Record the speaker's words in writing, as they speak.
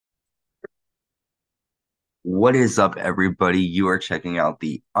What is up, everybody? You are checking out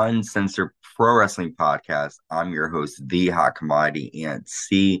the Uncensored Pro Wrestling Podcast. I'm your host, The Hot Commodity Ant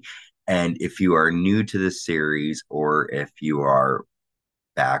C. And if you are new to the series or if you are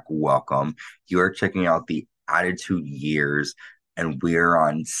back, welcome. You are checking out the Attitude Years, and we're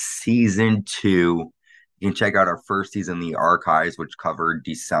on season two. You can check out our first season, The Archives, which covered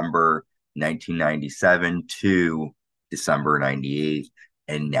December 1997 to December 98.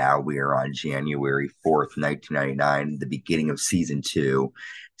 And now we are on January 4th, 1999, the beginning of season two.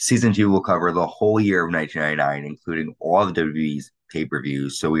 Season two will cover the whole year of 1999, including all of WWE's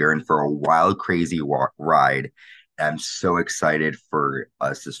pay-per-views. So we are in for a wild, crazy ride. I'm so excited for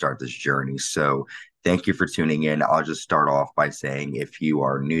us to start this journey. So thank you for tuning in. I'll just start off by saying if you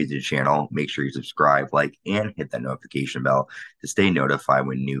are new to the channel, make sure you subscribe, like, and hit that notification bell to stay notified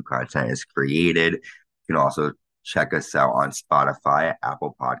when new content is created. You can also check us out on Spotify,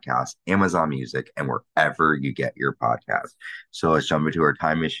 Apple Podcasts, Amazon Music, and wherever you get your podcast. So let's jump into our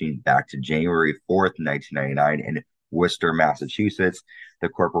time machine back to January 4th, 1999 in Worcester, Massachusetts. The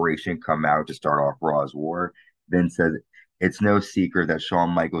corporation come out to start off Raw's War. Vince says, "It's no secret that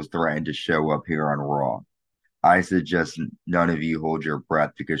Shawn Michaels threatened to show up here on Raw. I suggest none of you hold your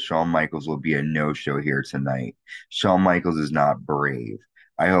breath because Shawn Michaels will be a no-show here tonight. Shawn Michaels is not brave.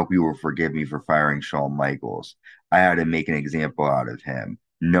 I hope you will forgive me for firing Shawn Michaels. I had to make an example out of him.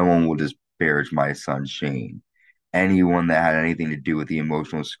 No one will disparage my son Shane. Anyone that had anything to do with the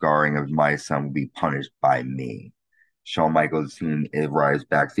emotional scarring of my son will be punished by me." Shawn Michaels seen it arrives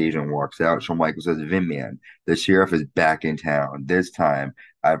backstage and walks out. Shawn Michaels says, "Vin Man, the sheriff is back in town. This time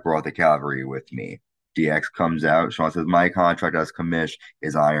I brought the cavalry with me." DX comes out. Shawn says, "My contract as commish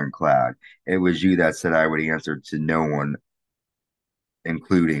is ironclad. It was you that said I would answer to no one,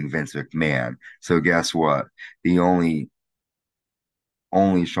 including Vince McMahon. So guess what? The only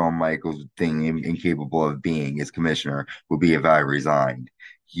Shawn Michaels thing incapable of being is commissioner would be if I resigned.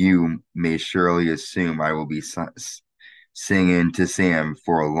 You may surely assume I will be singing to Sam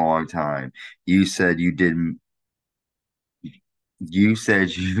for a long time. You said you didn't. You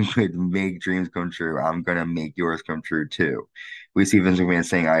said you could make dreams come true. I'm gonna make yours come true too." We see Vince McMahon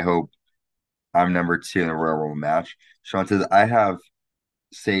saying, "I hope I'm number two in the Royal Rumble match." Shawn says, "I have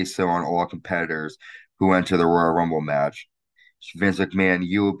say so on all competitors who enter the Royal Rumble match. Vince McMahon,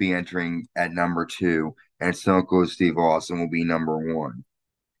 you will be entering at number two, and Stone Cold Steve Austin will be number one.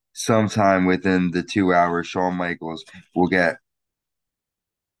 Sometime within the 2 hours, Shawn Michaels will get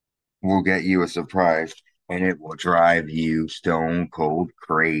you a surprise, and it will drive you stone cold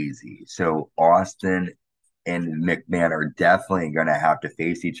crazy." So Austin and McMahon are definitely going to have to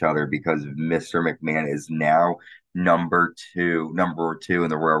face each other because Mr. McMahon is now number two in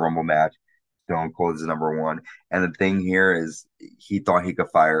the Royal Rumble match. Stone Cold is number one. And the thing here is he thought he could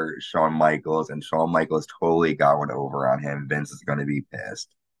fire Shawn Michaels, and Shawn Michaels totally got one over on him. Vince is going to be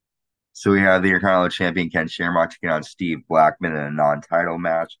pissed. So we have the Intercontinental Champion Ken Shamrock taking on Steve Blackman in a non-title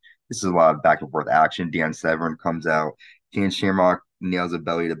match. This is a lot of back and forth action. Dan Severn comes out. Ken Shamrock nails a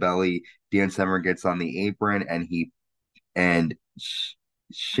belly to belly. Dan Severn gets on the apron and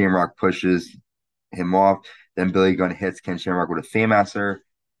Shamrock pushes him off. Then Billy Gunn hits Ken Shamrock with a Fameasser,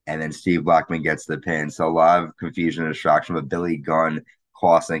 and then Steve Blackman gets the pin. So a lot of confusion and distraction, but Billy Gunn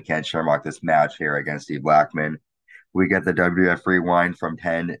costing Ken Shamrock this match here against Steve Blackman. We get the WWF rewind from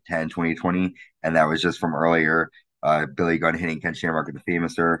 10/10/2020, and that was just from earlier. Billy Gunn hitting Ken Shamrock with the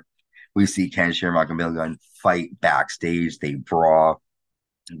Fameasser. We see Ken Shamrock and Billy Gunn fight backstage. They brawl.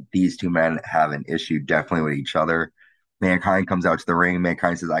 These two men have an issue definitely with each other. Mankind comes out to the ring.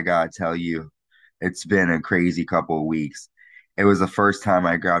 Mankind says, "I gotta tell you, it's been a crazy couple of weeks. It was the first time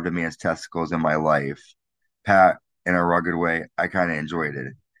I grabbed a man's testicles in my life. Pat, in a rugged way, I kind of enjoyed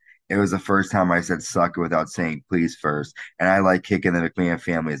it. It was the first time I said suck it without saying please first, and I like kicking the McMahon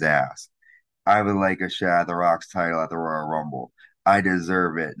family's ass. I would like a shot at The Rock's title at the Royal Rumble. I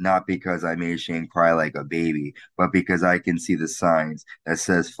deserve it, not because I made Shane cry like a baby, but because I can see the signs that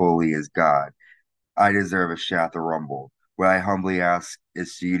says Foley is God. I deserve a shot at the Rumble. What I humbly ask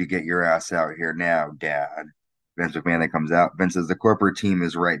is for you to get your ass out here now, Dad." Vince McMahon then comes out. Vince says, "The corporate team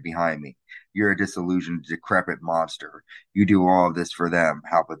is right behind me. You're a disillusioned, decrepit monster. You do all of this for them.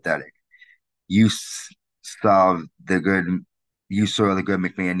 How pathetic. You solve the good, you soil the good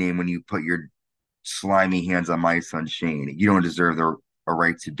McMahon name when you put your slimy hands on my son Shane. You don't deserve a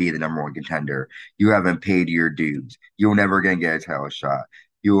right to be the number one contender. You haven't paid your dues. You'll never again get a title shot.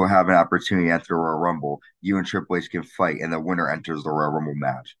 You will have an opportunity after the Royal Rumble. You and Triple H can fight, and the winner enters the Royal Rumble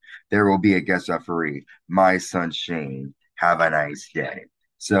match. There will be a guest referee, my son Shane. Have a nice day."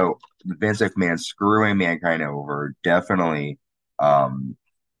 So Vince McMahon screwing Mankind over, definitely um,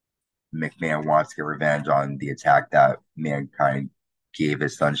 McMahon wants to get revenge on the attack that Mankind gave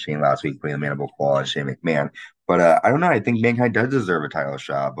his son Shane last week, putting the mandible claw on Shane McMahon. But I don't know. I think Mankind does deserve a title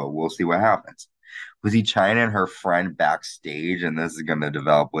shot, but we'll see what happens. We see Chyna and her friend backstage, and this is going to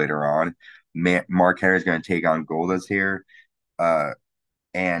develop later on. Mark Henry's going to take on Goldust here. Uh,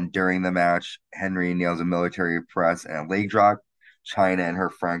 and during the match, Henry nails a military press and a leg drop. Chyna and her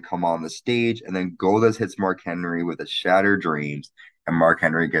friend come on the stage, and then Goldust hits Mark Henry with a Shattered Dreams, and Mark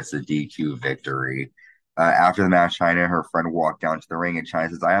Henry gets the DQ victory. After the match, Chyna and her friend walk down to the ring, and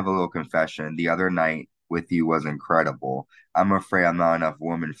Chyna says, I have a little confession. The other night with you was incredible. I'm afraid I'm not enough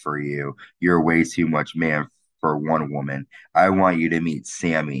woman for you. You're way too much man for one woman. I want you to meet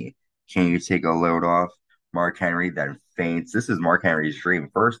Sammy. Can you take a load off? Mark Henry then faints. This is Mark Henry's dream.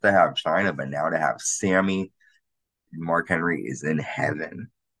 First to have Chyna, but now to have Sammy. Mark Henry is in heaven.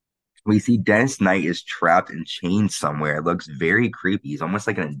 We see Dennis Knight is trapped and chained somewhere. It looks very creepy. He's almost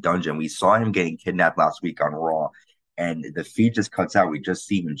like in a dungeon. We saw him getting kidnapped last week on Raw, and the feed just cuts out. We just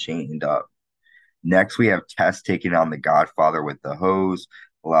see him chained up. Next, we have Tess taking on the Godfather with the hose.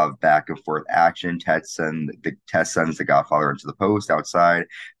 A lot of back and forth action. Tess sends the Godfather into the post outside.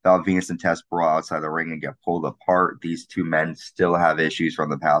 Val Venus and Tess brawl outside the ring and get pulled apart. These two men still have issues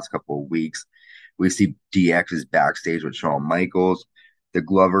from the past couple of weeks. We see DX is backstage with Shawn Michaels. The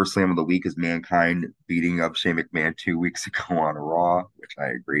Glover Slam of the week is Mankind beating up Shane McMahon 2 weeks ago on Raw, which I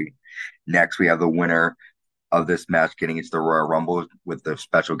agree. Next, we have the winner of this match getting into the Royal Rumble with the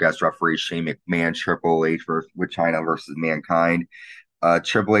special guest referee Shane McMahon, Triple H with Chyna versus Mankind.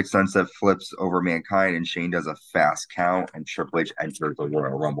 Triple H sunset flips over Mankind, and Shane does a fast count, and Triple H enters the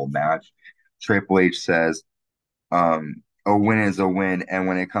Royal Rumble match. Triple H says, a win is a win, and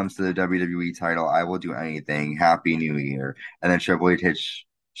when it comes to the WWE title, I will do anything. Happy New Year. And then Triple H hits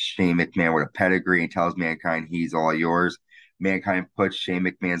Shane McMahon with a pedigree and tells Mankind he's all yours. Mankind puts Shane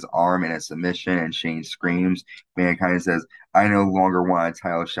McMahon's arm in a submission, and Shane screams. Mankind says, I no longer want a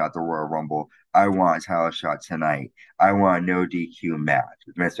title shot at the Royal Rumble. I want a title shot tonight. I want a no DQ match.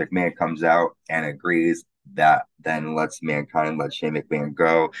 Vince McMahon comes out and agrees. That then lets Mankind let Shane McMahon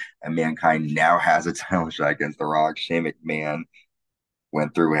go, and Mankind now has a title shot against The Rock. Shane McMahon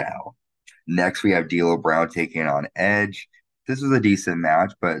went through hell. Next, we have D'Lo Brown taking on Edge. This was a decent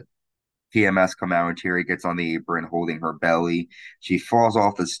match, but PMS come out and Terri gets on the apron holding her belly. She falls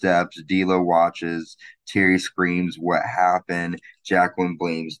off the steps. D'Lo watches. Terri screams, what happened? Jacqueline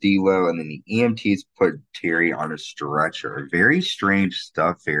blames D'Lo, and then the EMTs put Terri on a stretcher. Very strange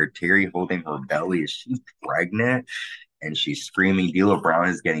stuff here. Terri holding her belly. Is she pregnant? And she's screaming. D'Lo Brown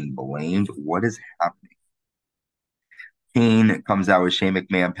is getting blamed. What is happening? Kane comes out with Shane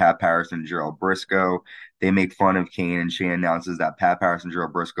McMahon, Pat Patterson, and Gerald Brisco. They make fun of Kane, and Shane announces that Pat Patterson and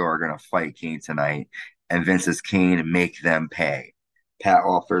Gerald Brisco are going to fight Kane tonight. And Vince says, Kane, make them pay. Pat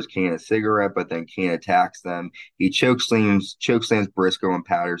offers Kane a cigarette, but then Kane attacks them. He chokeslams Brisco and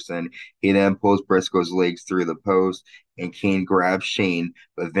Patterson. He then pulls Brisco's legs through the post, and Kane grabs Shane,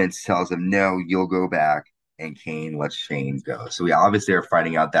 but Vince tells him, no, you'll go back. And Kane lets Shane go. So we obviously are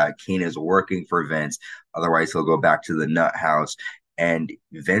finding out that Kane is working for Vince. Otherwise, he'll go back to the nut house. And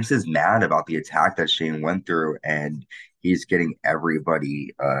Vince is mad about the attack that Shane went through, and he's getting everybody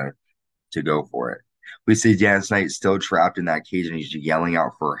to go for it. We see Dennis Knight still trapped in that cage, and he's yelling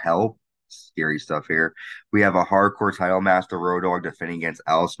out for help. Scary stuff here. We have a hardcore title match, the Road Dogg defending against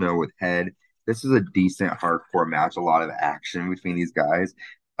Al Snow with Head. This is a decent hardcore match, a lot of action between these guys.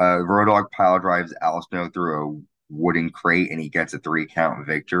 Road Dogg pile drives Al Snow through a wooden crate, and he gets a 3 count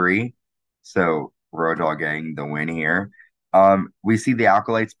victory. So Road Dogg getting the win here. We see the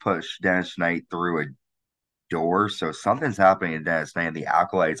Acolytes push Dennis Knight through a door, so something's happening to Dennis Knight. The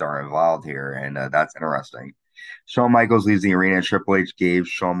Acolytes are involved here, and that's interesting. Shawn Michaels leaves the arena. Triple H gave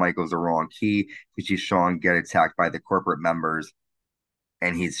Shawn Michaels the wrong key. We see Shawn get attacked by the corporate members,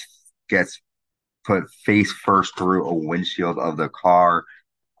 and he gets put face first through a windshield of the car.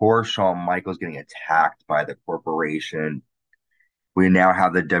 Poor Shawn Michaels getting attacked by the corporation. We now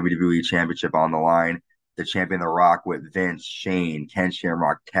have the WWE Championship on the line. The champion, The Rock, with Vince, Shane, Ken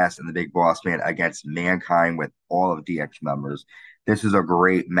Shamrock, Test, and the Big Boss Man against Mankind with all of DX members. This is a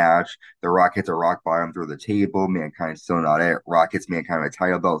great match. The Rock hits a rock bottom through the table. Mankind's still not it. Rock hits Mankind with a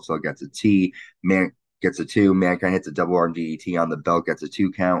title belt, still gets a T. Man gets a 2. Mankind hits a double arm DDT on the belt, gets a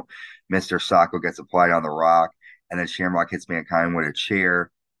 2 count. Mr. Socko gets applied on The Rock. And then Shamrock hits Mankind with a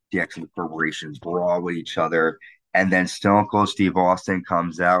chair. DX and the corporations brawl with each other. And then Stone Cold Steve Austin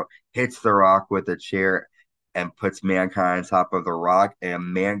comes out, hits The Rock with a chair, and puts Mankind on top of The Rock.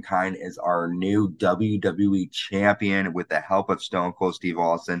 And Mankind is our new WWE champion with the help of Stone Cold Steve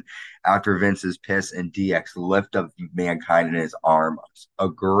Austin. after Vince's piss and DX lift of Mankind in his arms. A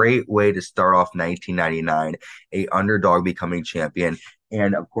great way to start off 1999, a underdog becoming champion.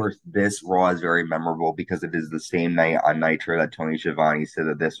 And of course, this Raw is very memorable because it is the same night on Nitro that Tony Schiavone said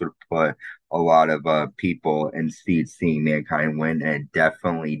that this would put a lot of people in seats seeing Mankind win, and it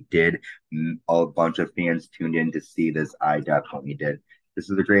definitely did. A bunch of fans tuned in to see this. I definitely did. This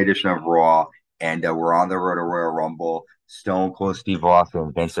is a great edition of Raw, and we're on the road to Royal Rumble. Stone Cold Steve Austin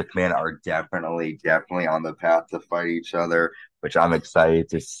and Vince McMahon are definitely on the path to fight each other, which I'm excited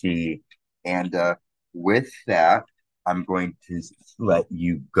to see. And with that, I'm going to let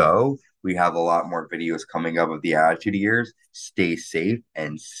you go. We have a lot more videos coming up of the Attitude Years. Stay safe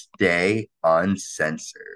and stay uncensored.